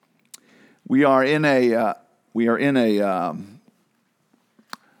We are in a, we've been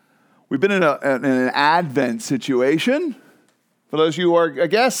in an Advent situation, for those of you who are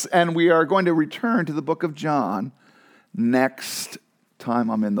guests, and we are going to return to the book of John next time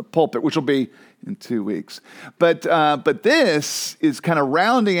I'm in the pulpit, which will be in 2 weeks. But this is kind of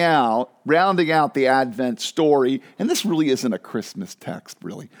rounding out the Advent story, and this really isn't a Christmas text,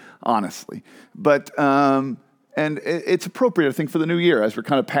 really, honestly. But and it's appropriate, I think, for the new year as we're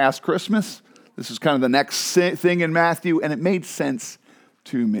kind of past Christmas. This is kind of the next thing in Matthew, and it made sense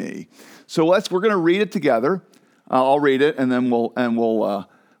to me. So we're going to read it together. I'll read it, and then we'll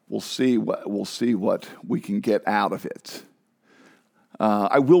see what we can get out of it.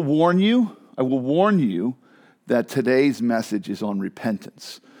 I will warn you that today's message is on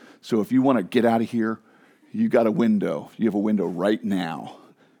repentance. So if you want to get out of here, you got a window. You have a window right now.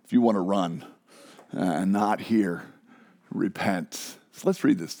 If you want to run and not hear, repent. So let's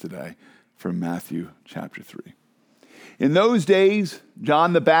read this today from Matthew chapter 3. In those days,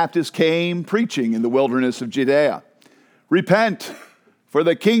 John the Baptist came preaching in the wilderness of Judea. Repent, for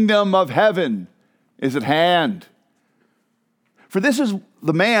the kingdom of heaven is at hand. For this is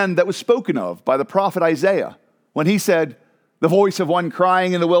the man that was spoken of by the prophet Isaiah when he said, the voice of one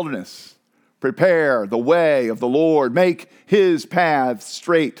crying in the wilderness, prepare the way of the Lord, make his path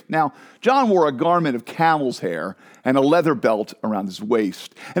straight. Now, John wore a garment of camel's hair and a leather belt around his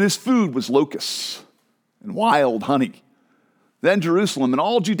waist, and his food was locusts and wild honey. Then Jerusalem and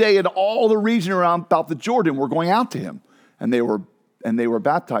all Judea and all the region around about the Jordan were going out to him, and they were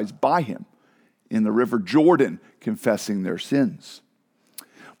baptized by him in the river Jordan, confessing their sins.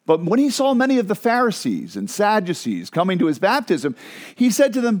 But when he saw many of the Pharisees and Sadducees coming to his baptism, he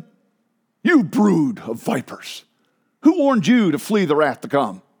said to them, you brood of vipers, who warned you to flee the wrath to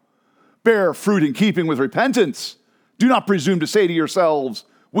come? Bear fruit in keeping with repentance. Do not presume to say to yourselves,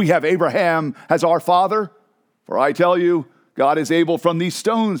 we have Abraham as our father. For I tell you, God is able from these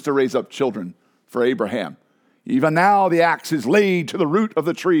stones to raise up children for Abraham. Even now the axe is laid to the root of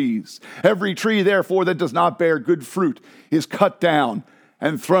the trees. Every tree, therefore, that does not bear good fruit is cut down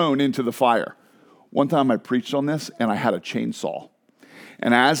and thrown into the fire. One time I preached on this, and I had a chainsaw.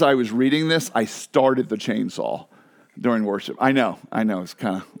 And as I was reading this, I started the chainsaw during worship. I know. It's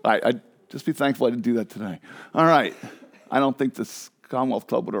kind of, I just be thankful I didn't do that today. All right. I don't think this Commonwealth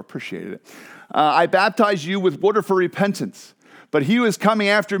Club would have appreciated it. I baptize you with water for repentance, but he who is coming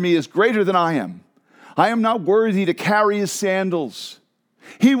after me is greater than I am. I am not worthy to carry his sandals.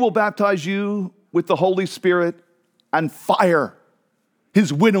 He will baptize you with the Holy Spirit and fire.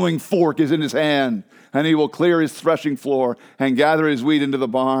 His winnowing fork is in his hand, and he will clear his threshing floor and gather his wheat into the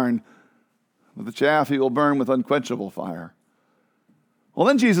barn. But the chaff he will burn with unquenchable fire. Well,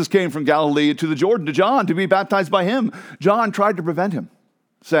 then Jesus came from Galilee to the Jordan to John to be baptized by him. John tried to prevent him,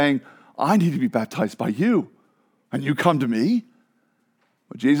 saying, I need to be baptized by you, and you come to me?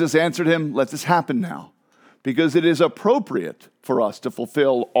 But Jesus answered him, let this happen now, because it is appropriate for us to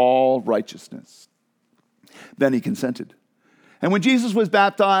fulfill all righteousness. Then he consented. And when Jesus was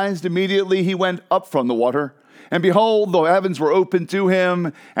baptized, immediately he went up from the water. And behold, the heavens were opened to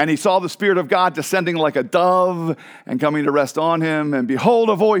him, and he saw the Spirit of God descending like a dove and coming to rest on him. And behold,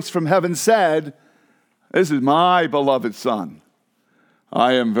 a voice from heaven said, this is my beloved Son.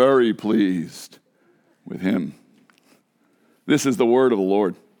 I am very pleased with him. This is the word of the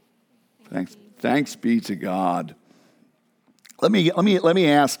Lord. Thanks be to God. Let me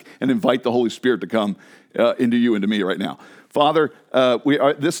ask and invite the Holy Spirit to come into you and to me right now. Father,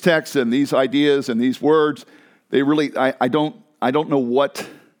 this text and these ideas and these words, they really, I don't know what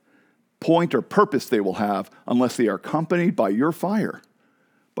point or purpose they will have unless they are accompanied by your fire,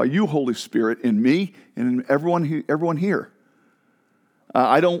 by you, Holy Spirit, in me and in everyone here.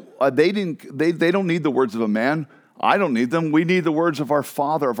 They don't need the words of a man. I don't need them. We need the words of our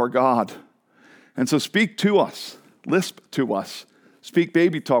Father, of our God. And so speak to us, lisp to us, speak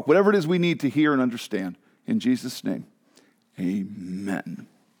baby talk, whatever it is we need to hear and understand. In Jesus' name, amen.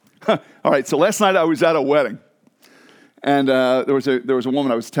 All right, so last night I was at a wedding. And there was a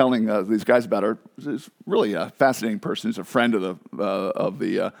woman I was telling these guys about her. She's really a fascinating person. She's a friend of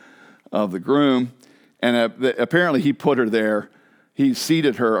the groom. And apparently he put her there. He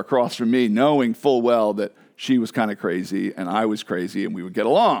seated her across from me, knowing full well that she was kind of crazy and I was crazy and we would get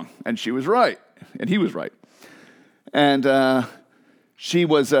along. And she was right. And he was right. And she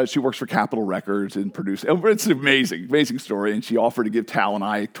works for Capitol Records and produces. It's an amazing story. And she offered to give Tal and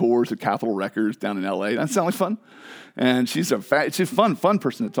I tours at Capitol Records down in L.A. That sounds like fun. And she's a fun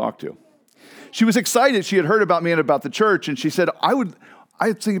person to talk to. She was excited. She had heard about me and about the church. And she said, I was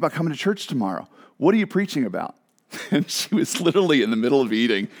thinking about coming to church tomorrow. What are you preaching about? And she was literally in the middle of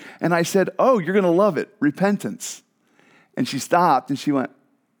eating. And I said, oh, you're going to love it, repentance. And she stopped and she went,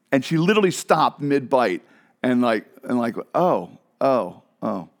 and she literally stopped mid-bite and oh,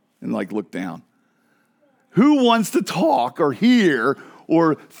 and like looked down. Who wants to talk or hear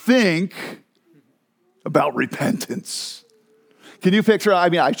or think about repentance? Can you picture? I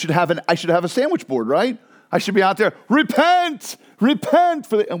mean, I should have a sandwich board, right? I should be out there, repent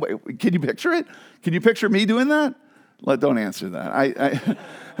for the. Wait, can you picture it? Can you picture me doing that? Don't answer that.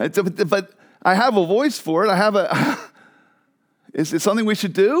 But I have a voice for it. Is it something we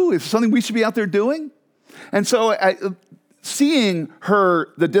should do? Is it something we should be out there doing? And so seeing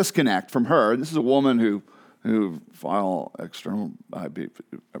the disconnect from her, and this is a woman who file external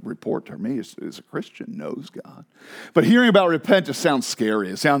report to me is a Christian, knows God. But hearing about repentance sounds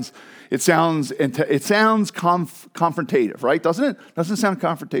scary. It sounds confrontative, right? Doesn't it? Doesn't it sound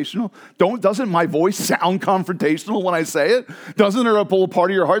confrontational? Doesn't my voice sound confrontational when I say it? Doesn't there a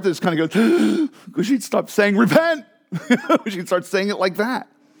part of your heart that just kind of goes, because she'd stop saying repent. She'd start saying it like that.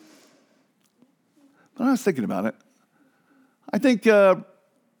 But I was thinking about it. I think I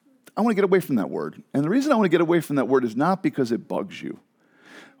want to get away from that word. And the reason I want to get away from that word is not because it bugs you.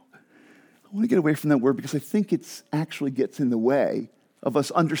 I want to get away from that word because I think it actually gets in the way of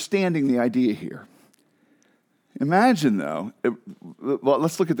us understanding the idea here. Imagine, though,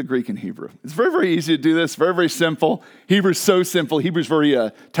 let's look at the Greek and Hebrew. It's very, very easy to do this, very, very simple. Hebrew's so simple. Hebrew's very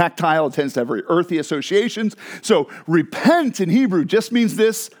tactile. It tends to have very earthy associations. So repent in Hebrew just means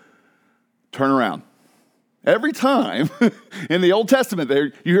this: turn around. Every time in the Old Testament,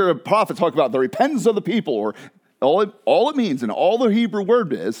 you hear a prophet talk about the repentance of the people, or all it means, and all the Hebrew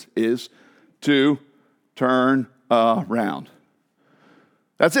word is to turn around.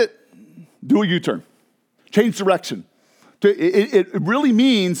 That's it. Do a U-turn. Change direction. It really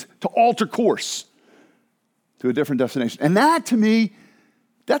means to alter course to a different destination. And that, to me,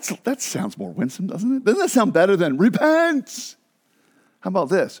 that sounds more winsome, doesn't it? Doesn't that sound better than repent? How about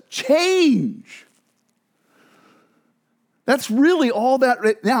this? Change. That's really all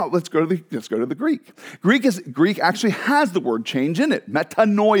that. Now, let's go to the Greek. Greek actually has the word change in it.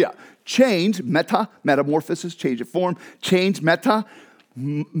 Metanoia. Change, metamorphosis, change of form. Change,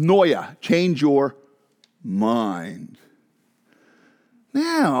 metanoia. Change your mind.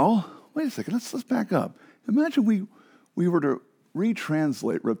 Now, wait a second, let's back up. Imagine we were to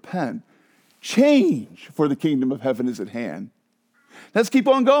retranslate repent, change, for the kingdom of heaven is at hand. Let's keep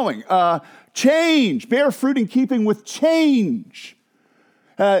on going. Change, bear fruit in keeping with change.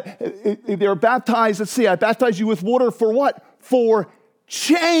 They're baptized, let's see, I baptize you with water for what? For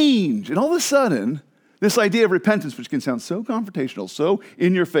change. And all of a sudden, this idea of repentance, which can sound so confrontational, so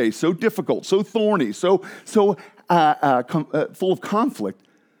in your face, so difficult, so thorny, so full of conflict,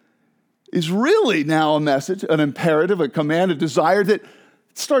 is really now a message, an imperative, a command, a desire that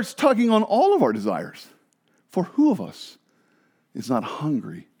starts tugging on all of our desires. For who of us is not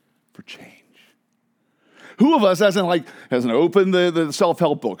hungry for change? Who of us hasn't opened the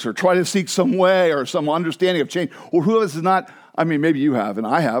self-help books or tried to seek some way or some understanding of change? Or who of us is not, I mean, maybe you have, and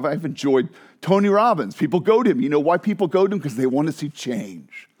I have. I've enjoyed Tony Robbins. People go to him. You know why people go to him? Because they want to see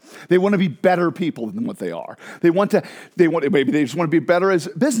change. They want to be better people than what they are. Maybe they just want to be better as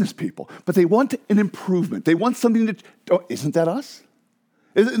business people, but they want an improvement. They want something isn't that us?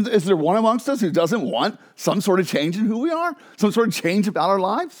 Is there one amongst us who doesn't want some sort of change in who we are? Some sort of change about our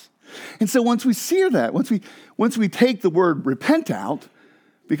lives? And so once we see that, once we take the word repent out,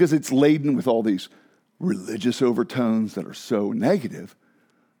 because it's laden with all these religious overtones that are so negative,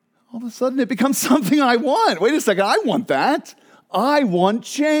 all of a sudden it becomes something I want. Wait a second, I want that. I want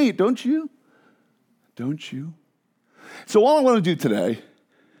change. Don't you? Don't you? So all I want to do today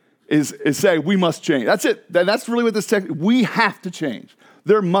is say we must change. That's it. That's really what this text, we have to change.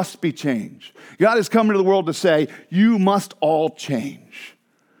 There must be change. God has come into the world to say, you must all change.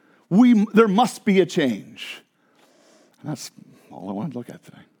 There must be a change. And that's all I want to look at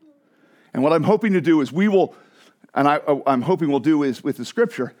today. And what I'm hoping to do is I'm hoping we'll do is with the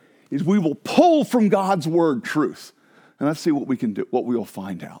scripture, is we will pull from God's word truth. And let's see what we can do, what we will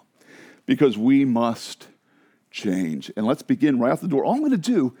find out. Because we must change. And let's begin right off the door. All I'm going to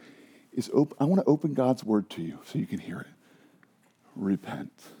do is I want to open God's word to you so you can hear it.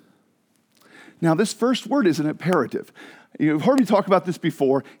 Repent. Now, this first word is an imperative. You've heard me talk about this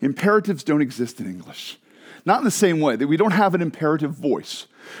before. Imperatives don't exist in English. Not in the same way that we don't have an imperative voice.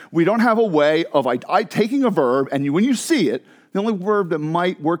 We don't have a way of taking a verb, and when you see it, the only verb that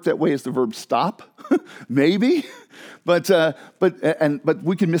might work that way is the verb stop, maybe. But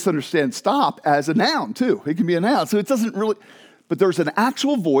we can misunderstand stop as a noun too. It can be a noun, so it doesn't really. but there's an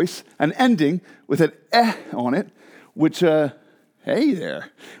actual voice, an ending with an eh on it, which, hey there,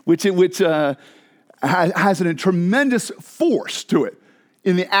 which has a tremendous force to it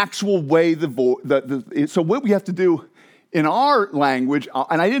in the actual way so what we have to do in our language,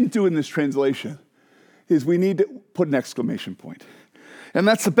 and I didn't do it in this translation, is we need to put an exclamation point. And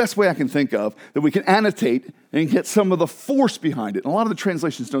that's the best way I can think of, that we can annotate and get some of the force behind it. And a lot of the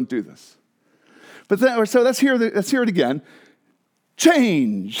translations don't do this. So let's hear it again.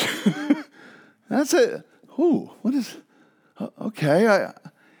 Change. That's it. Ooh, what is, okay.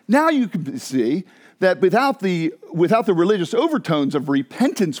 Now you can see that without the religious overtones of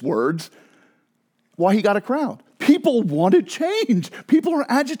repentance words, why he got a crowd. People wanted change. People are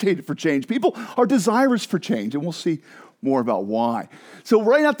agitated for change. People are desirous for change, and we'll see more about why. So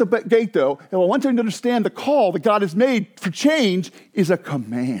right out the gate, though, and I want you to understand the call that God has made for change is a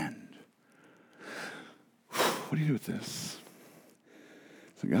command. What do you do with this?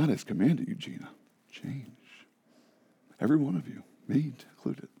 So God has commanded you, Gina, change. Every one of you, me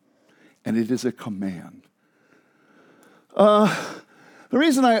included. And it is a command. The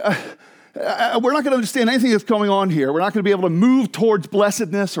reason we're not going to understand anything that's going on here. We're not going to be able to move towards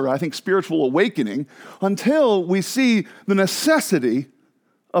blessedness or, I think, spiritual awakening until we see the necessity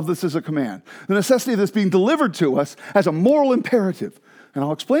of this as a command. The necessity of this being delivered to us as a moral imperative. And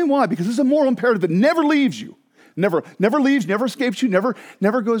I'll explain why, because this is a moral imperative that never leaves you. Never leaves, never escapes you,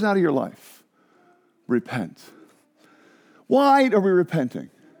 never goes out of your life. Repent. Why are we repenting?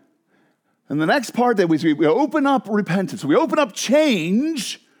 And the next part that we open up repentance. We open up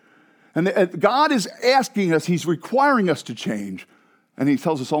change. And God is asking us, he's requiring us to change. And he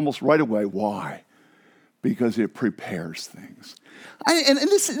tells us almost right away why. Because it prepares things. And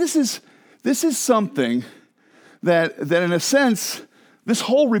this is something that in a sense, this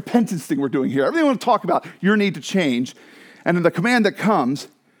whole repentance thing we're doing here, everything we want to talk about your need to change, and then the command that comes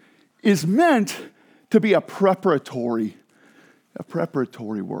is meant to be a preparatory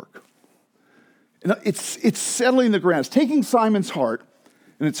work. It's settling the ground. It's taking Simon's heart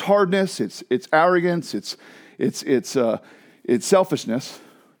and its hardness, its arrogance, its selfishness.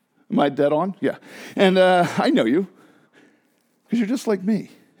 Am I dead on? Yeah. And I know you, because you're just like me.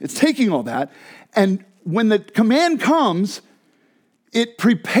 It's taking all that, and when the command comes, it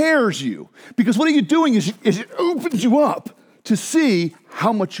prepares you. Because what are you doing is it opens you up to see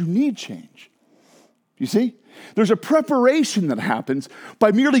how much you need change. You see? There's a preparation that happens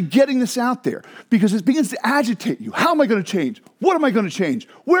by merely getting this out there, because it begins to agitate you. How am I going to change? What am I going to change?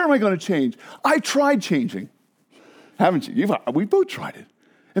 Where am I going to change? I tried changing. Haven't you? We both tried it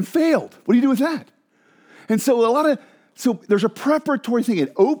and failed. What do you do with that? And so there's a preparatory thing.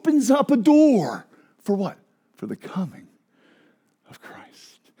 It opens up a door for what? For the coming of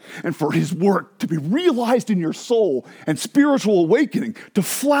Christ. And for his work to be realized in your soul and spiritual awakening to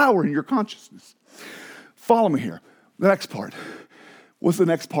flower in your consciousness. Follow me here. The next part. What's the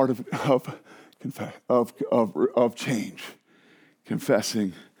next part of change?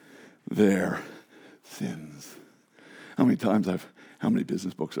 Confessing their sins. How many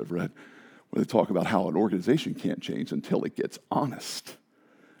business books I've read where they talk about how an organization can't change until it gets honest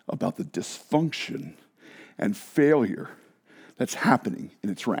about the dysfunction and failure that's happening in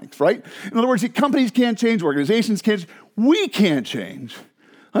its ranks, right? In other words, companies can't change, organizations can't change. We can't change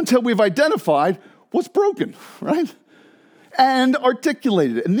until we've identified what's broken, right? And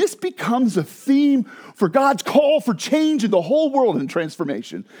articulated it. And this becomes a theme for God's call for change in the whole world and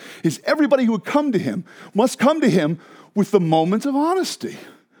transformation, is everybody who would come to him must come to him with the moment of honesty.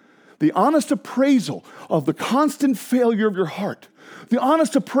 The honest appraisal of the constant failure of your heart. The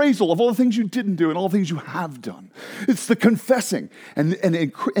honest appraisal of all the things you didn't do and all the things you have done. It's the confessing. And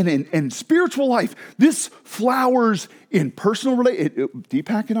in spiritual life, this flowers in personal relationship.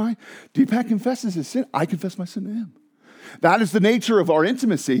 Deepak confesses his sin. I confess my sin to him. That is the nature of our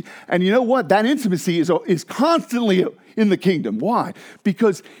intimacy. And you know what? That intimacy is constantly in the kingdom. Why?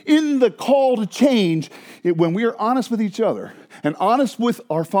 Because in the call to change, when we are honest with each other and honest with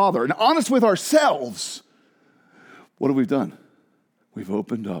our Father and honest with ourselves, what have we done? We've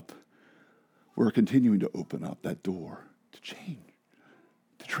opened up. We're continuing to open up that door to change,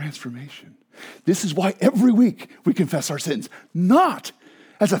 to transformation. This is why every week we confess our sins, not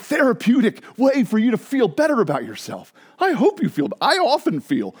as a therapeutic way for you to feel better about yourself. I often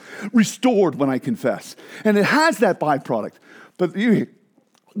feel restored when I confess. And it has that byproduct. But do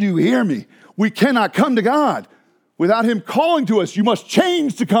you hear me? We cannot come to God without him calling to us. You must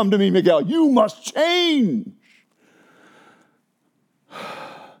change to come to me, Miguel. You must change.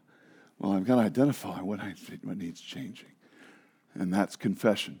 Well, I've got to identify what needs changing. And that's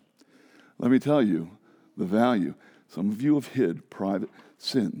confession. Let me tell you the value. Some of you have hid private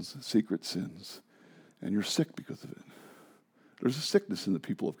sins, secret sins, and you're sick because of it. There's a sickness in the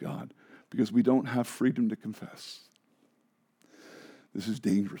people of God because we don't have freedom to confess. This is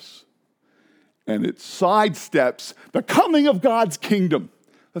dangerous. And it sidesteps the coming of God's kingdom.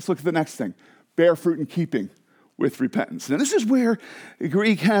 Let's look at the next thing. Bear fruit in keeping with repentance. Now, this is where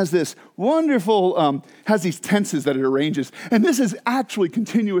Greek has this wonderful, has these tenses that it arranges. And this is actually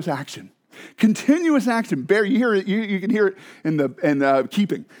continuous action. Continuous action. Bear, you hear it, you can hear it in the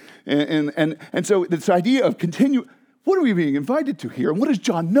keeping. And so this idea of what are we being invited to here? And what does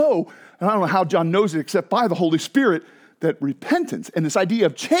John know? And I don't know how John knows it except by the Holy Spirit, that repentance and this idea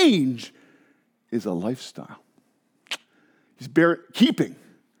of change is a lifestyle. He's keeping.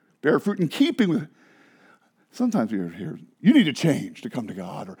 Bear fruit in keeping with it. Sometimes we hear, you need to change to come to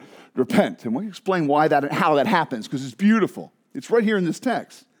God or repent. And we explain why that and how that happens because it's beautiful. It's right here in this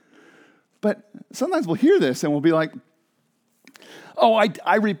text. But sometimes we'll hear this and we'll be like, oh, I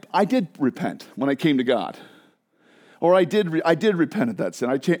did repent when I came to God. Or I did repent of that sin.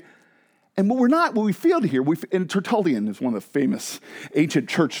 I changed. And what we fail to hear, and Tertullian is one of the famous ancient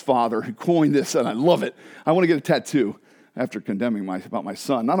church father who coined this, and I love it. I want to get a tattoo after condemning about my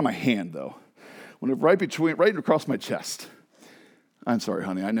son. Not on my hand, though. Right across my chest. I'm sorry,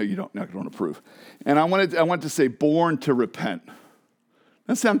 honey. I know you don't approve. And I wanted to say, born to repent.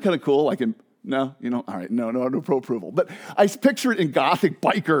 That sound kind of cool? No, all right, no approval. But I picture it in Gothic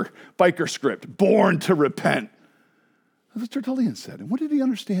biker script, born to repent. That's what Tertullian said. And what did he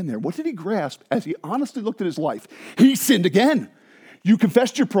understand there? What did he grasp as he honestly looked at his life? He sinned again. You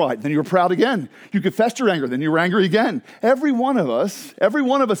confessed your pride, then you were proud again. You confessed your anger, then you were angry again. Every one of us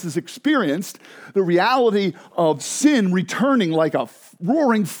has experienced the reality of sin returning like a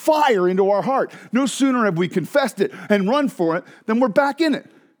roaring fire into our heart. No sooner have we confessed it and run for it than we're back in it.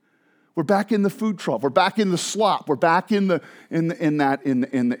 We're back in the food trough. We're back in the slop. We're back in the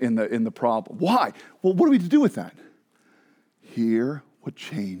problem. Why? Well, what are we to do with that? Hear what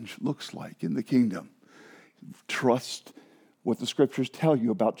change looks like in the kingdom. Trust what the scriptures tell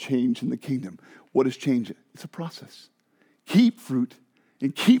you about change in the kingdom. What is change? It's a process. Keep fruit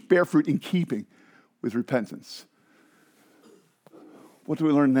and bear fruit in keeping with repentance. What do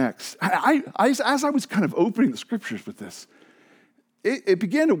we learn next? As I was kind of opening the scriptures with this, it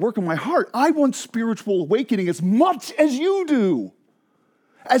began to work in my heart. I want spiritual awakening as much as you do,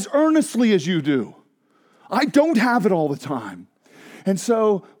 as earnestly as you do. I don't have it all the time. And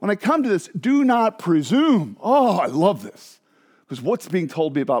so when I come to this, do not presume. Oh, I love this. Because what's being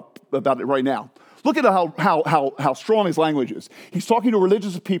told me about it right now? Look at how strong his language is. He's talking to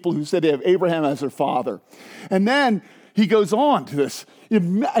religious people who said they have Abraham as their father. And then he goes on to this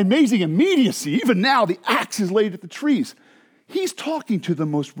amazing immediacy. Even now, the axe is laid at the trees. He's talking to the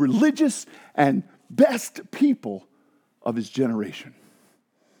most religious and best people of his generation.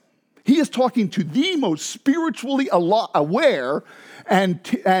 He is talking to the most spiritually aware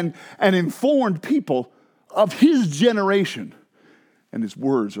and informed people of his generation. And his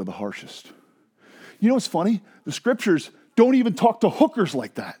words are the harshest. You know what's funny? The scriptures don't even talk to hookers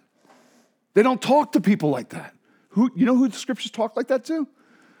like that. They don't talk to people like that. You know who the scriptures talk like that to?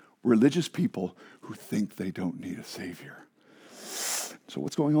 Religious people who think they don't need a savior. So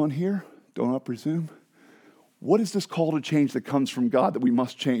what's going on here? Do not presume. What is this call to change that comes from God that we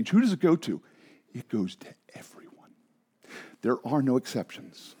must change? Who does it go to? It goes to everyone. There are no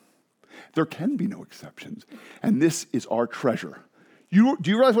exceptions. There can be no exceptions. And this is our treasure. Do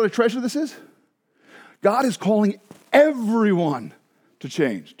you realize what a treasure this is? God is calling everyone to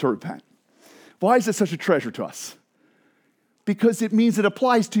change, to repent. Why is this such a treasure to us? Because it means it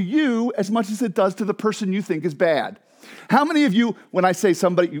applies to you as much as it does to the person you think is bad. How many of you, when I say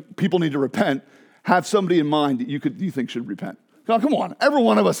people need to repent, have somebody in mind that you think should repent? Oh, come on. Every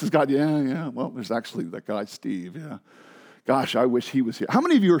one of us has got, well, there's actually that guy, Steve, yeah. Gosh, I wish he was here. How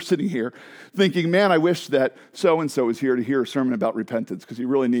many of you are sitting here thinking, man, I wish that so-and-so was here to hear a sermon about repentance because he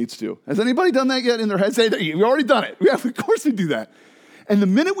really needs to? Has anybody done that yet in their head? Say that you've already done it. Yeah, of course we do that. And the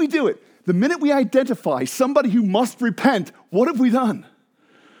minute we do it, the minute we identify somebody who must repent, what have we done?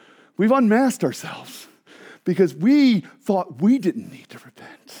 We've unmasked ourselves because we thought we didn't need to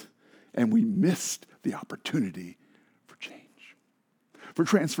repent. And we missed the opportunity for change, for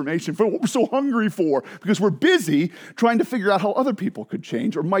transformation, for what we're so hungry for, because we're busy trying to figure out how other people could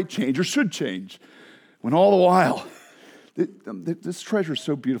change or might change or should change. When all the while, this treasure is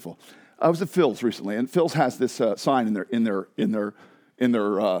so beautiful. I was at Phil's recently, and Phil's has this sign in their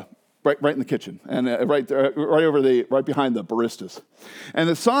right in the kitchen, and right behind the baristas, and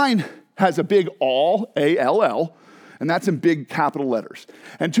the sign has a big all, A-L-L. And that's in big capital letters.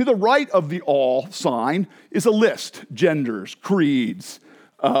 And to the right of the all sign is a list: genders, creeds,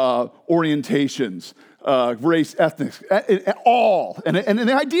 orientations, race, ethnic, all. And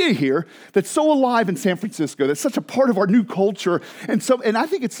the idea here that's so alive in San Francisco, that's such a part of our new culture, and I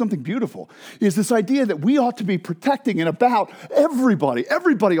think it's something beautiful, is this idea that we ought to be protecting and about everybody.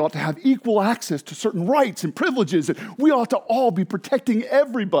 Everybody ought to have equal access to certain rights and privileges, and we ought to all be protecting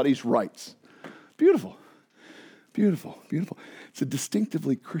everybody's rights. Beautiful, beautiful, beautiful. It's a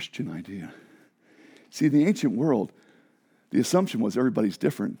distinctively Christian idea. See, in the ancient world, the assumption was everybody's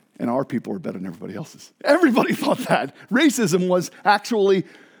different and our people are better than everybody else's. Everybody thought that. Racism was actually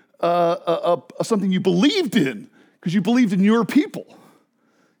something you believed in because you believed in your people. You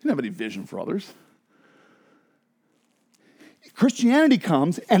didn't have any vision for others. Christianity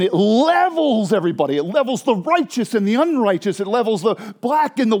comes and it levels everybody. It levels the righteous and the unrighteous. It levels the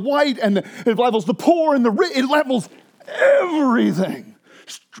black and the white, and it levels the poor and the rich. It levels everything.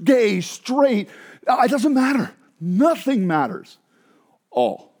 Gay, straight, it doesn't matter. Nothing matters.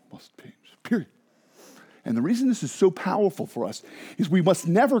 All must change, period. And the reason this is so powerful for us is we must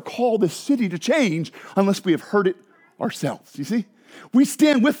never call this city to change unless we have heard it ourselves. You see? We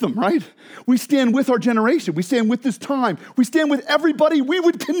stand with them, right? We stand with our generation. We stand with this time. We stand with everybody we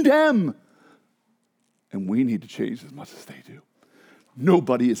would condemn. And we need to change as much as they do.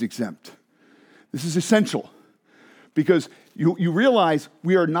 Nobody is exempt. This is essential because you realize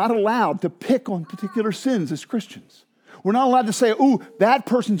we are not allowed to pick on particular sins as Christians. We're not allowed to say, oh, that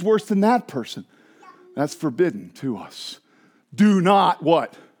person's worse than that person. That's forbidden to us. Do not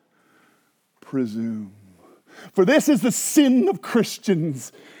what? Presume. For this is the sin of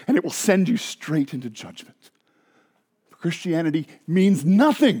Christians, and it will send you straight into judgment. Christianity means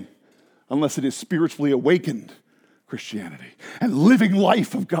nothing unless it is spiritually awakened Christianity and living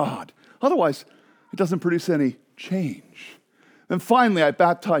life of God. Otherwise, it doesn't produce any change. Then finally, I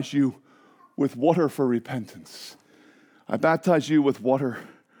baptize you with water for repentance. I baptize you with water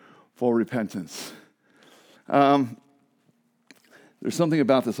for repentance. There's something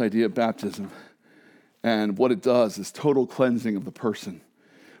about this idea of baptism. And what it does is total cleansing of the person.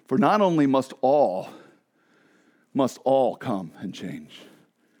 For not only must all come and change.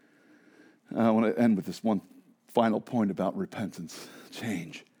 I want to end with this one final point about repentance,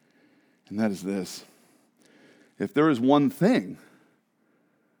 change. And that is this. If there is one thing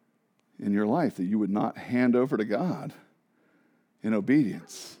in your life that you would not hand over to God in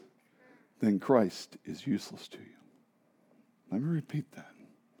obedience, then Christ is useless to you. Let me repeat that.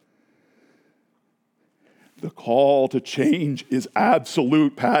 The call to change is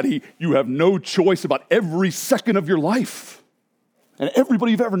absolute, Patty. You have no choice about every second of your life and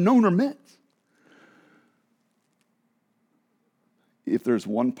everybody you've ever known or met. If there's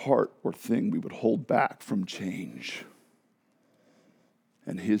one part or thing we would hold back from change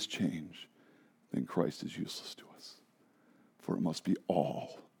and his change, then Christ is useless to us. For it must be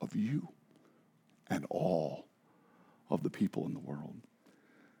all of you and all of the people in the world.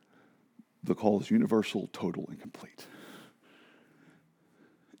 The call is universal, total, and complete.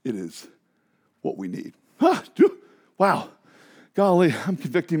 It is what we need. Wow. Golly, I'm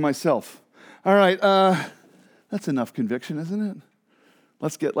convicting myself. All right, that's enough conviction, isn't it?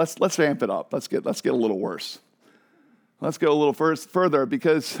 Let's amp it up. Let's get a little worse. Let's go a little further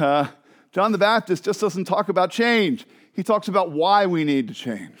because John the Baptist just doesn't talk about change. He talks about why we need to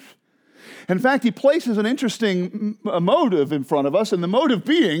change. In fact, he places an interesting motive in front of us, and the motive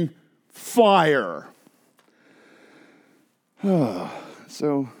being fire. I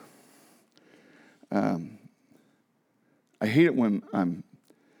hate it when I'm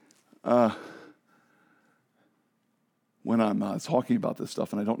talking about this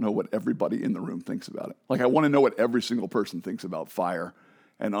stuff and I don't know what everybody in the room thinks about it. Like I want to know what every single person thinks about fire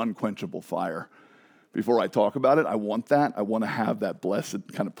and unquenchable fire. Before I talk about it, I want that. I want to have that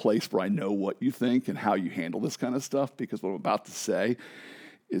blessed kind of place where I know what you think and how you handle this kind of stuff, because what I'm about to say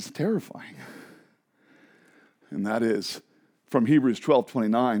is terrifying. And that is from Hebrews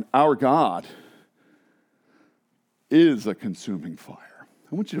 12:29, our God is a consuming fire.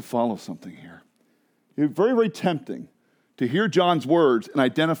 I want you to follow something here. It's very, very tempting to hear John's words and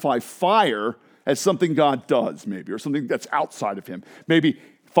identify fire as something God does, maybe, or something that's outside of him. Maybe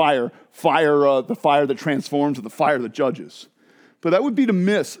the fire that transforms or the fire that judges. But that would be to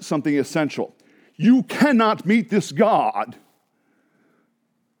miss something essential. You cannot meet this God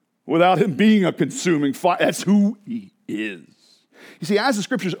without him being a consuming fire. That's who he is. You see, as the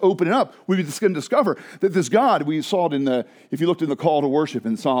scriptures open it up, we can discover that this God, we saw it if you looked in the call to worship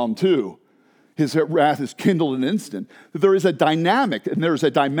in Psalm 2, his wrath is kindled in an instant. That there is a dynamic and there is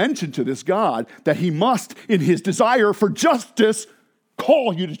a dimension to this God that he must, in his desire for justice,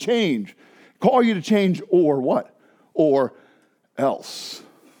 call you to change. Call you to change or what? Or else.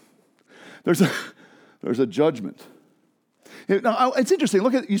 There's a judgment. Now, it's interesting.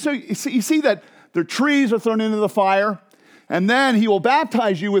 Look at you see that the trees are thrown into the fire, and then he will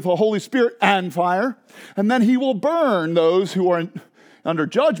baptize you with the Holy Spirit and fire, and then he will burn those who are under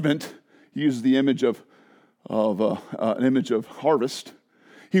judgment. He uses the image of an image of harvest.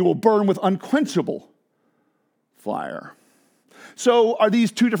 He will burn with unquenchable fire. So, are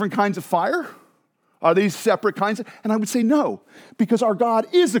these two different kinds of fire? Are these separate kinds? And I would say no, because our God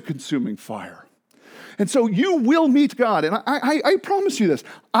is a consuming fire. And so you will meet God. And I promise you this.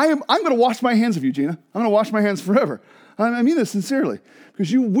 I'm going to wash my hands of you, Gina. I'm going to wash my hands forever. I mean this sincerely,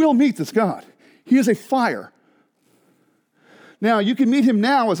 because you will meet this God. He is a fire. Now, you can meet him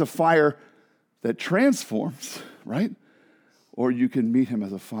now as a fire that transforms, right? Or you can meet him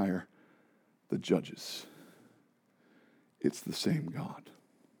as a fire that judges. It's the same God.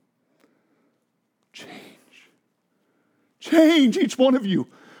 Change, each one of you,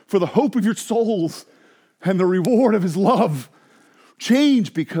 for the hope of your souls and the reward of his love.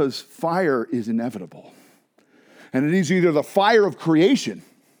 Change, because fire is inevitable. And it is either the fire of creation,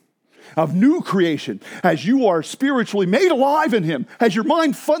 of new creation, as you are spiritually made alive in him, as your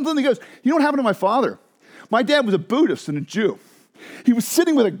mind suddenly goes, you know what happened to my father? My dad was a Buddhist and a Jew. He was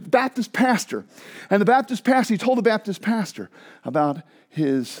sitting with a Baptist pastor, and he told the Baptist pastor about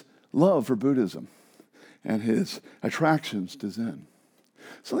his love for Buddhism and his attractions to Zen.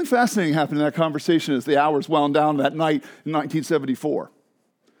 Something fascinating happened in that conversation as the hours wound down that night in 1974.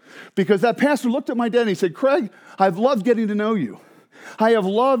 Because that pastor looked at my dad and he said, Craig, I've loved getting to know you. I have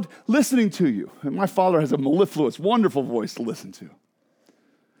loved listening to you. And my father has a mellifluous, wonderful voice to listen to.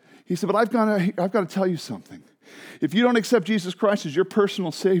 He said, but I've got to tell you something. If you don't accept Jesus Christ as your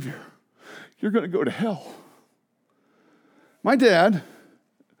personal Savior, you're going to go to hell. My dad,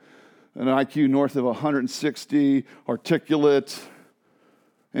 an IQ north of 160, articulate,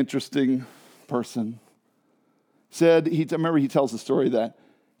 interesting person, said, remember he tells the story that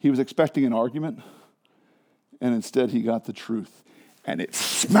he was expecting an argument, and instead he got the truth, and it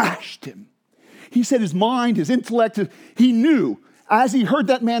smashed him. He said his mind, his intellect, he knew as he heard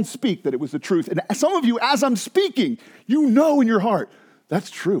that man speak that it was the truth. And some of you, as I'm speaking, you know in your heart,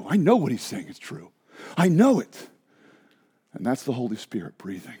 that's true. I know what he's saying is true. I know it. And that's the Holy Spirit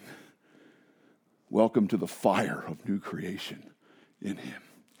breathing. Welcome to the fire of new creation in him.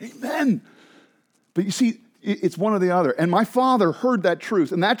 Amen. But you see, it's one or the other. And my father heard that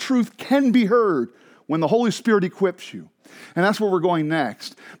truth, and that truth can be heard when the Holy Spirit equips you. And that's where we're going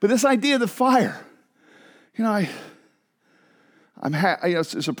next. But this idea of the fire, it's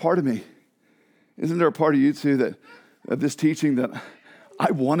a part of me. Isn't there a part of you too that of this teaching that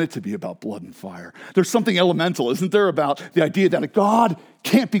I want it to be about blood and fire? There's something elemental, isn't there, about the idea that a God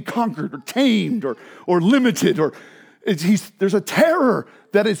can't be conquered or tamed or limited, or there's a terror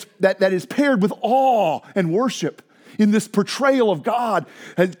that is paired with awe and worship in this portrayal of God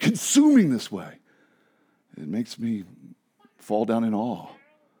as consuming this way. It makes me fall down in awe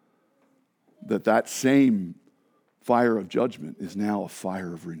that same fire of judgment is now a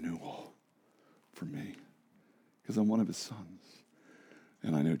fire of renewal for me, because I'm one of his sons,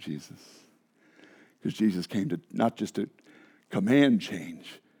 and I know Jesus. Because Jesus came to not just to command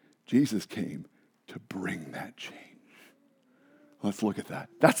change, Jesus came to bring that change. Let's look at that.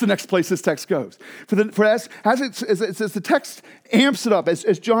 That's the next place this text goes. As the text amps it up,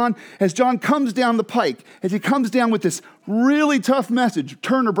 as John comes down the pike, as he comes down with this really tough message,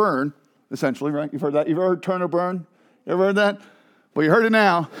 turn or burn, essentially, right? You've heard that? You've ever heard turn or burn? You ever heard that? Well, you heard it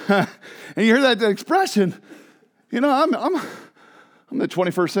now. And you hear that expression. I'm the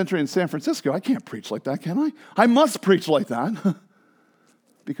 21st century in San Francisco. I can't preach like that, can I? I must preach like that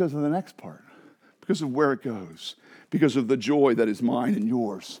because of the next part, because of where it goes, because of the joy that is mine and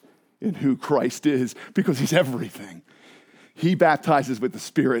yours in who Christ is, because he's everything. He baptizes with the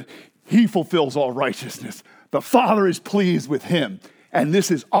Spirit. He fulfills all righteousness. The Father is pleased with him. And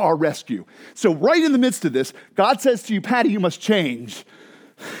this is our rescue. So right in the midst of this, God says to you, Patty, you must change.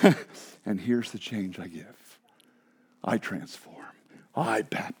 And here's the change I give. I transform. I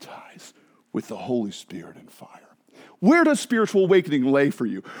baptize with the Holy Spirit and fire. Where does spiritual awakening lay for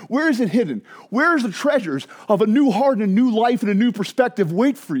you? Where is it hidden? Where is the treasures of a new heart and a new life and a new perspective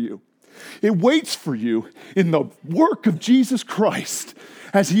wait for you? It waits for you in the work of Jesus Christ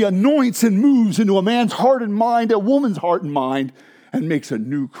as he anoints and moves into a man's heart and mind, a woman's heart and mind, and makes a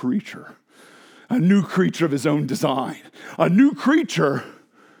new creature of his own design, a new creature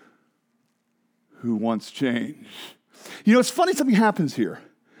who wants change. You know, it's funny, something happens here.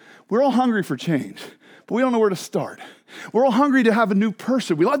 We're all hungry for change, but we don't know where to start. We're all hungry to have a new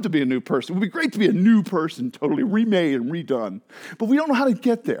person. We love to be a new person. It would be great to be a new person, totally remade and redone. But we don't know how to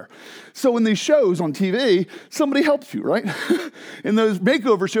get there. So in these shows on TV, somebody helps you, right? In those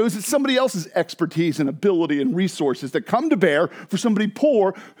makeover shows, it's somebody else's expertise and ability and resources that come to bear for somebody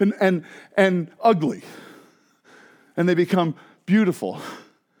poor and ugly. And they become beautiful.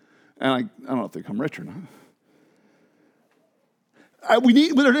 And I don't know if they become rich or not.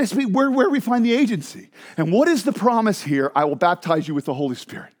 There needs to be where we find the agency. And what is the promise here? I will baptize you with the Holy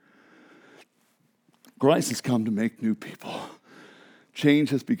Spirit. Christ has come to make new people. Change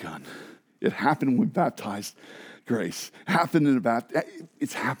has begun. It happened when we baptized Grace.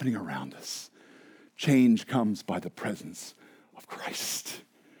 It's happening around us. Change comes by the presence of Christ.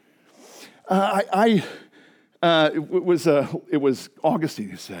 It was Augustine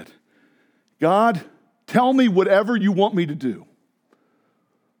who said, God, tell me whatever you want me to do.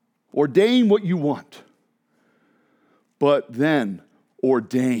 Ordain what you want, but then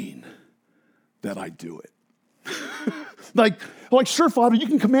ordain that I do it. like, sure, Father, you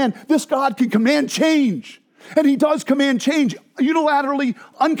can command, this God can command change. And he does command change unilaterally,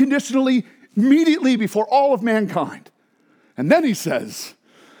 unconditionally, immediately before all of mankind. And then he says,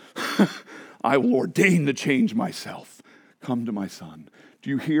 I will ordain the change myself. Come to my Son. Do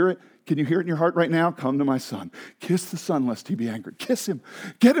you hear it? Can you hear it in your heart right now? Come to my Son. Kiss the Son lest he be angered. Kiss him.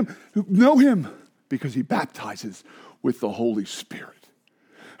 Get him. Know him because he baptizes with the Holy Spirit.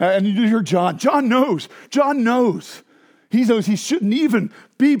 And you hear John. John knows. John knows. He knows he shouldn't even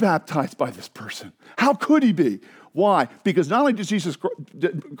be baptized by this person. How could he be? Why? Because not only does Jesus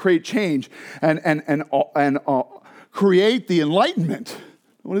create change and create the enlightenment,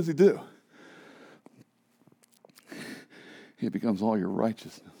 what does he do? He becomes all your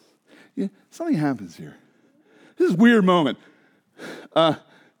righteousness. Yeah, something happens here. This is a weird moment.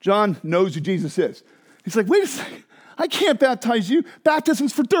 John knows who Jesus is. He's like, wait a second. I can't baptize you. Baptism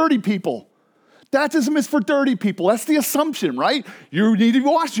is for dirty people. Baptism is for dirty people. That's the assumption, right? You need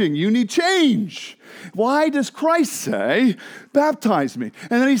washing. You need change. Why does Christ say, baptize me?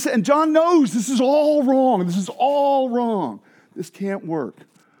 And then he said, and John knows this is all wrong. This is all wrong. This can't work.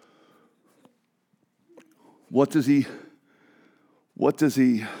 What does he,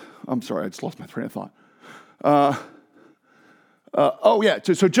 I'm sorry, I just lost my train of thought.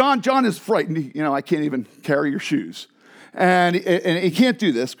 So John is frightened. I can't even carry your shoes. And he can't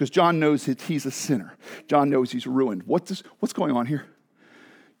do this because John knows that he's a sinner. John knows he's ruined. What's going on here?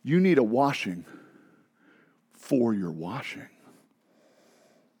 You need a washing for your washing.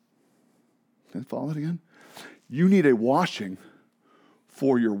 Can I follow that again? You need a washing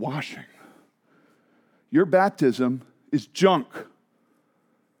for your washing. Your baptism is junk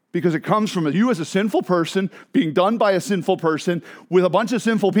because it comes from you as a sinful person being done by a sinful person with a bunch of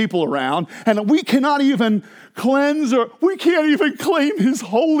sinful people around, and we cannot even cleanse or we can't even claim his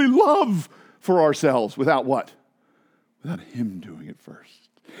holy love for ourselves without what? Without him doing it first,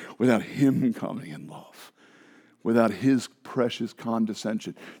 without him coming in love, without his precious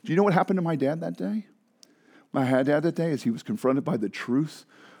condescension. Do you know what happened to my dad that day? My dad that day, as he was confronted by the truth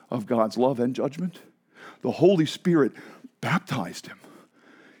of God's love and judgment, the Holy Spirit baptized him.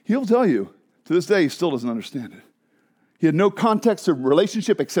 He'll tell you, to this day, he still doesn't understand it. He had no context of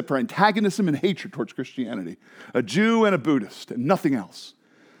relationship except for antagonism and hatred towards Christianity. A Jew and a Buddhist and nothing else.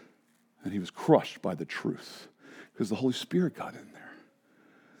 And he was crushed by the truth because the Holy Spirit got in there.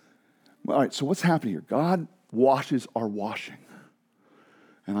 All right, so what's happening here? God washes our washing.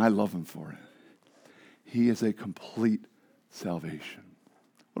 And I love him for it. He is a complete salvation.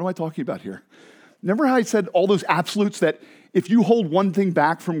 What am I talking about here? Remember how I said all those absolutes that if you hold one thing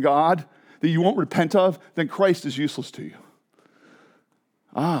back from God that you won't repent of, then Christ is useless to you.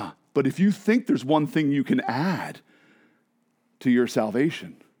 But if you think there's one thing you can add to your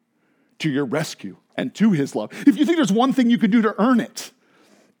salvation, to your rescue, and to his love, if you think there's one thing you can do to earn it,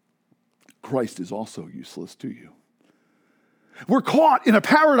 Christ is also useless to you. We're caught in a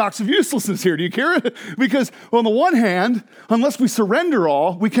paradox of uselessness here. Do you hear it? Because on the one hand, unless we surrender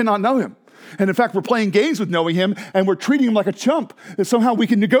all, we cannot know him. And in fact, we're playing games with knowing him, and we're treating him like a chump. And somehow we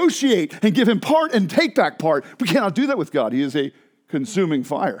can negotiate and give him part and take back part. We cannot do that with God. He is a consuming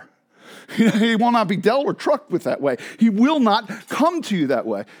fire. He will not be dealt or trucked with that way. He will not come to you that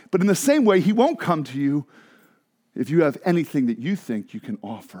way. But in the same way, he won't come to you if you have anything that you think you can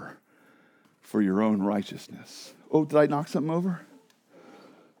offer for your own righteousness. Oh, did I knock something over?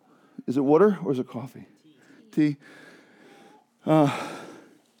 Is it water or is it coffee? Tea.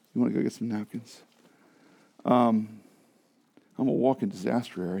 You want to go get some napkins? I'm a walking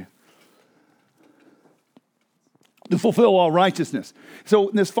disaster area. to fulfill all righteousness.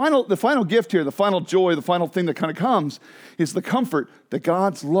 So the final gift here, the final joy, the final thing that kind of comes is the comfort that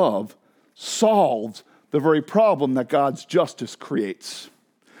God's love solves the very problem that God's justice creates.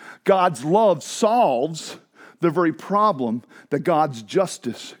 God's love solves the very problem that God's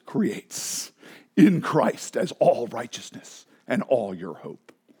justice creates in Christ as all righteousness and all your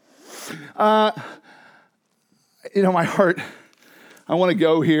hope. My heart, I want to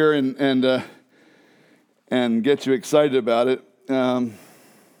go here and get you excited about it.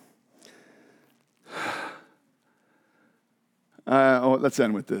 Let's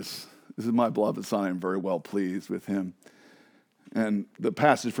end with this. This is my beloved Son. I am very well pleased with him. And the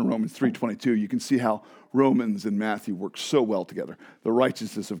passage from Romans 3:22, you can see how Romans and Matthew work so well together. The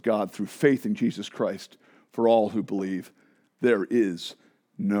righteousness of God through faith in Jesus Christ for all who believe. There is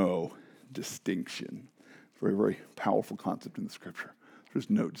no distinction. Very, very powerful concept in the Scripture. There's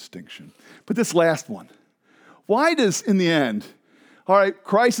no distinction. But this last one, why does, in the end, all right,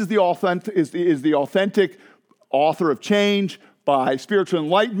 Christ is the authentic author of change by spiritual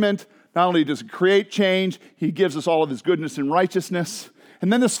enlightenment. Not only does he create change, he gives us all of his goodness and righteousness.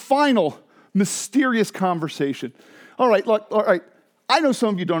 And then this final mysterious conversation. All right, I know some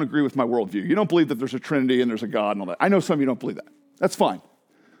of you don't agree with my worldview. You don't believe that there's a Trinity and there's a God and all that. I know some of you don't believe that. That's fine.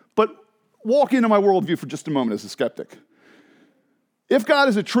 But walk into my worldview for just a moment as a skeptic. If God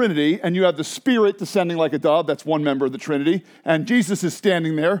is a Trinity and you have the Spirit descending like a dove, that's one member of the Trinity, and Jesus is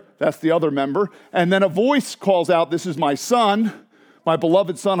standing there, that's the other member, and then a voice calls out, "This is my Son, my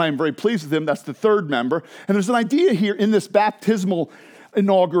beloved Son, I am very pleased with him," that's the third member. And there's an idea here in this baptismal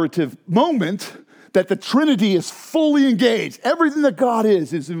inaugurative moment that the Trinity is fully engaged. Everything that God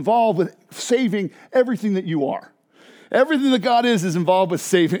is involved with saving everything that you are. Everything that God is involved with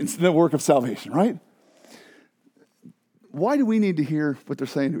saving the work of salvation, right? Why do we need to hear what they're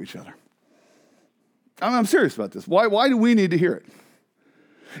saying to each other? I'm serious about this. Why do we need to hear it?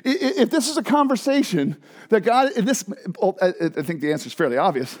 If this is a conversation that God, I think the answer is fairly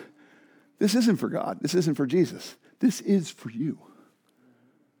obvious. This isn't for God. This isn't for Jesus. This is for you.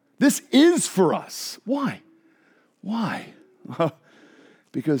 This is for us. Why?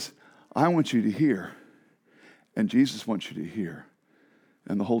 Because I want you to hear, and Jesus wants you to hear,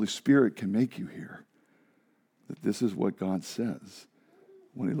 and the Holy Spirit can make you hear that this is what God says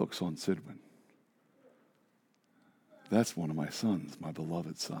when he looks on Sidwin. That's one of my sons, my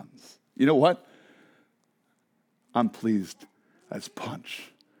beloved sons. You know what? I'm pleased as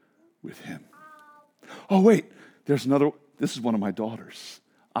punch with him. Oh, wait, there's another. This is one of my daughters.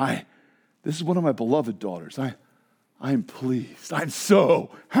 This is one of my beloved daughters. I'm pleased. I'm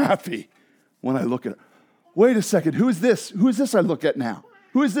so happy when I look at her. Wait a second, who is this? Who is this I look at now?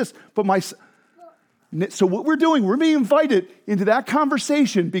 Who is this? But my son. So what we're doing, we're being invited into that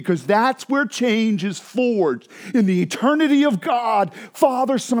conversation because that's where change is forged in the eternity of God,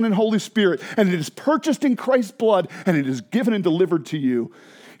 Father, Son, and Holy Spirit. And it is purchased in Christ's blood, and it is given and delivered to you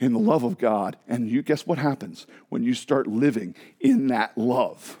in the love of God. And you guess what happens when you start living in that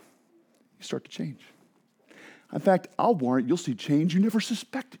love? You start to change. In fact, I'll warrant you'll see change you never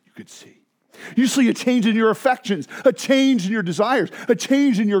suspected you could see. You see a change in your affections, a change in your desires, a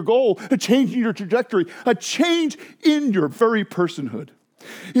change in your goal, a change in your trajectory, a change in your very personhood.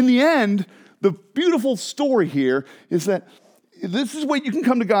 In the end, the beautiful story here is that this is what you can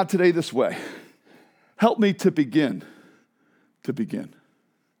come to God today this way. Help me to begin.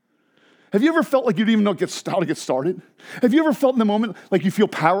 Have you ever felt like you didn't even know how to get started? Have you ever felt in the moment like you feel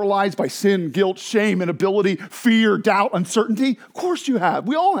paralyzed by sin, guilt, shame, inability, fear, doubt, uncertainty? Of course you have.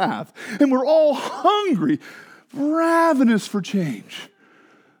 We all have. And we're all hungry, ravenous for change.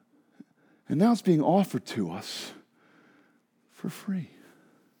 And now it's being offered to us for free,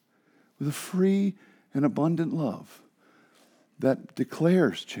 with a free and abundant love that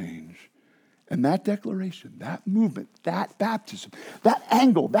declares change. And that declaration, that movement, that baptism, that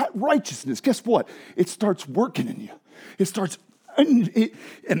angle, that righteousness, guess what? It starts working in you. It starts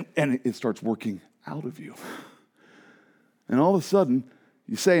working out of you. And all of a sudden,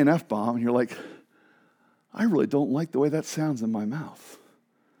 you say an F-bomb, and you're like, I really don't like the way that sounds in my mouth.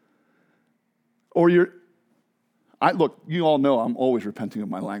 Or look, you all know I'm always repenting of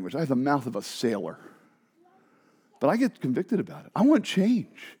my language. I have the mouth of a sailor. But I get convicted about it. I want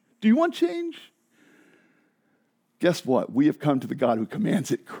change. Do you want change? Guess what? We have come to the God who commands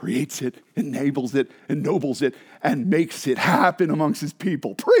it, creates it, enables it, ennobles it, and makes it happen amongst his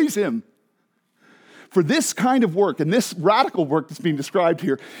people. Praise him. For this kind of work, and this radical work that's being described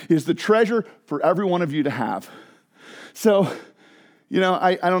here, is the treasure for every one of you to have. So,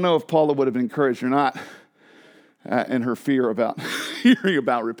 I don't know if Paula would have been encouraged or not in her fear about hearing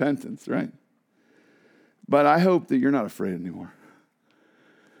about repentance, right? But I hope that you're not afraid anymore.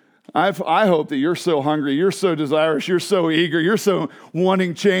 I hope that you're so hungry, you're so desirous, you're so eager, you're so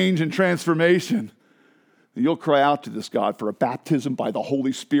wanting change and transformation that you'll cry out to this God for a baptism by the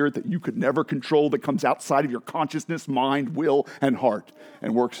Holy Spirit that you could never control, that comes outside of your consciousness, mind, will, and heart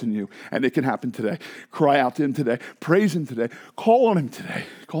and works in you. And it can happen today. Cry out to him today. Praise him today. Call on him today.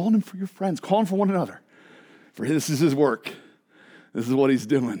 Call on him for your friends. Call on him for one another. For this is his work. This is what he's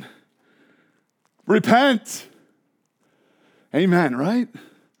doing. Repent. Amen, right?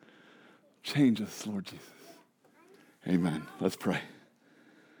 Change us, Lord Jesus. Amen. Let's pray.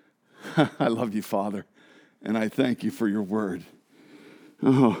 I love you, Father, and I thank you for your word.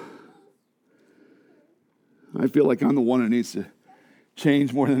 Oh, I feel like I'm the one who needs to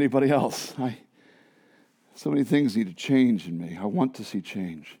change more than anybody else. So many things need to change in me. I want to see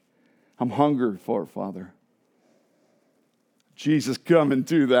change. I'm hungry for it, Father. Jesus, come and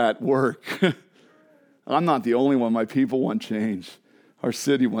do that work. I'm not the only one. My people want change. Our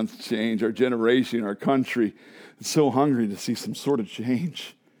city wants change. Our generation, our country is so hungry to see some sort of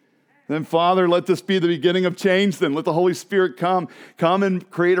change. Then, Father, let this be the beginning of change then. Let the Holy Spirit come and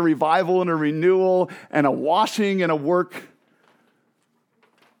create a revival and a renewal and a washing and a work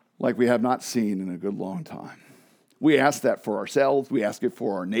like we have not seen in a good long time. We ask that for ourselves. We ask it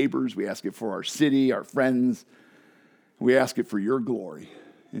for our neighbors. We ask it for our city, our friends. We ask it for your glory.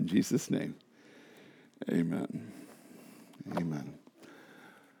 In Jesus' name, amen. Amen.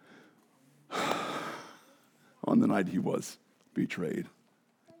 On the night he was betrayed,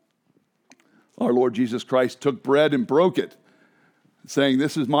 our Lord Jesus Christ took bread and broke it, saying,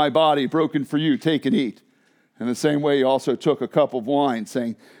 "This is my body broken for you. Take and eat." In the same way, he also took a cup of wine,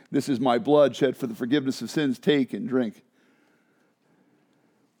 saying, "This is my blood shed for the forgiveness of sins. Take and drink."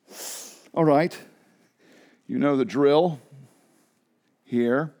 All right. You know the drill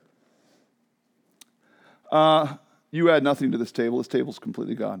here. You add nothing to this table. This table's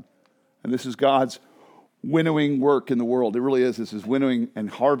completely God. And this is God's winnowing work in the world. It really is. This is winnowing and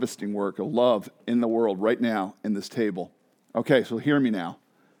harvesting work of love in the world right now in this table. Okay, so hear me now,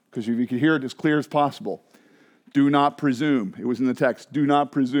 because if you can hear it as clear as possible. Do not presume. It was in the text. Do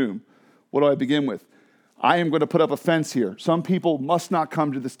not presume. What do I begin with? I am going to put up a fence here. Some people must not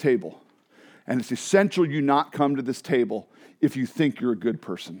come to this table. And it's essential you not come to this table if you think you're a good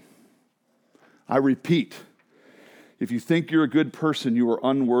person. I repeat, if you think you're a good person, you are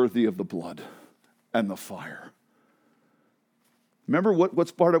unworthy of the blood and the fire. Remember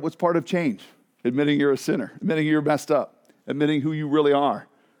what's part of change? Admitting you're a sinner, admitting you're messed up, admitting who you really are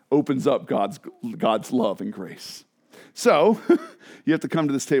opens up God's love and grace. So you have to come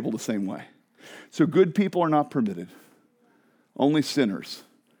to this table the same way. So good people are not permitted. Only sinners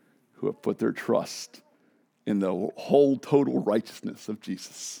who have put their trust in the whole total righteousness of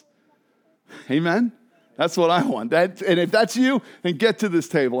Jesus. Amen? That's what I want. And if that's you, then get to this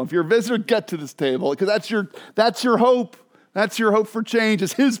table. If you're a visitor, get to this table, because that's your hope. That's your hope for change.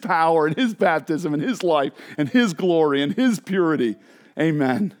 It's his power and his baptism and his life and his glory and his purity.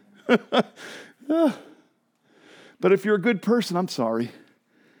 Amen. But if you're a good person, I'm sorry.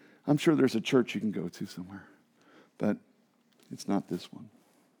 I'm sure there's a church you can go to somewhere. But it's not this one.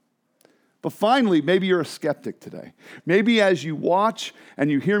 But finally, maybe you're a skeptic today. Maybe as you watch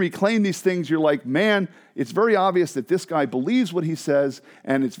and you hear me claim these things, you're like, man, it's very obvious that this guy believes what he says,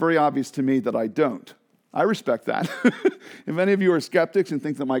 and it's very obvious to me that I don't. I respect that. If any of you are skeptics and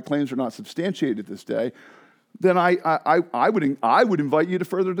think that my claims are not substantiated this day, then I would invite you to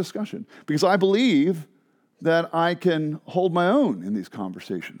further discussion, because I believe that I can hold my own in these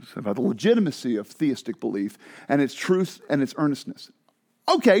conversations about the legitimacy of theistic belief and its truth and its earnestness.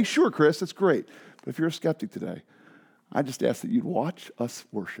 Okay, sure, Chris, that's great. But if you're a skeptic today, I just ask that you'd watch us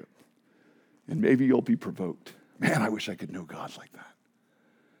worship, and maybe you'll be provoked. Man, I wish I could know God like that.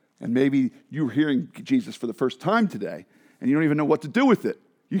 And maybe you're hearing Jesus for the first time today, and you don't even know what to do with it.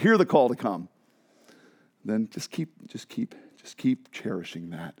 You hear the call to come. Then just keep cherishing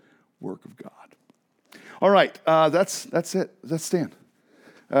that work of God. All right, that's it. Let's stand.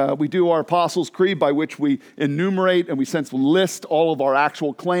 We do our Apostles' Creed, by which we enumerate and we list all of our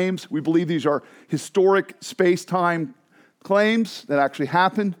actual claims. We believe these are historic space-time claims that actually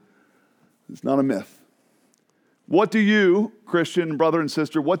happened. It's not a myth. What do you, Christian brother and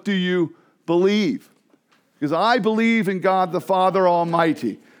sister, what do you believe? Because I believe in God the Father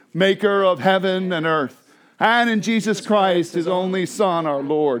Almighty, maker of heaven and earth, and in Jesus Christ, his only Son, our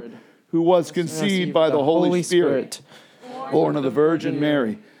Lord, who was conceived by the Holy Spirit, born of the Virgin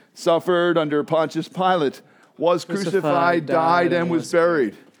Mary, suffered under Pontius Pilate, was crucified, died, and was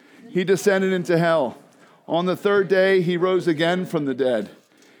buried. He descended into hell. On the third day, he rose again from the dead.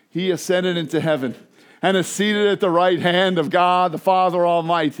 He ascended into heaven and is seated at the right hand of God, the Father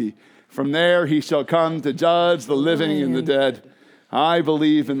Almighty. From there he shall come to judge the living and the dead. I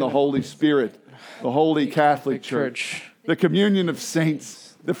believe in the Holy Spirit, the Holy Catholic Church, the communion of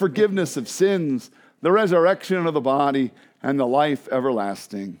saints, the forgiveness of sins, the resurrection of the body, and the life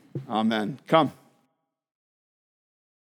everlasting. Amen. Come.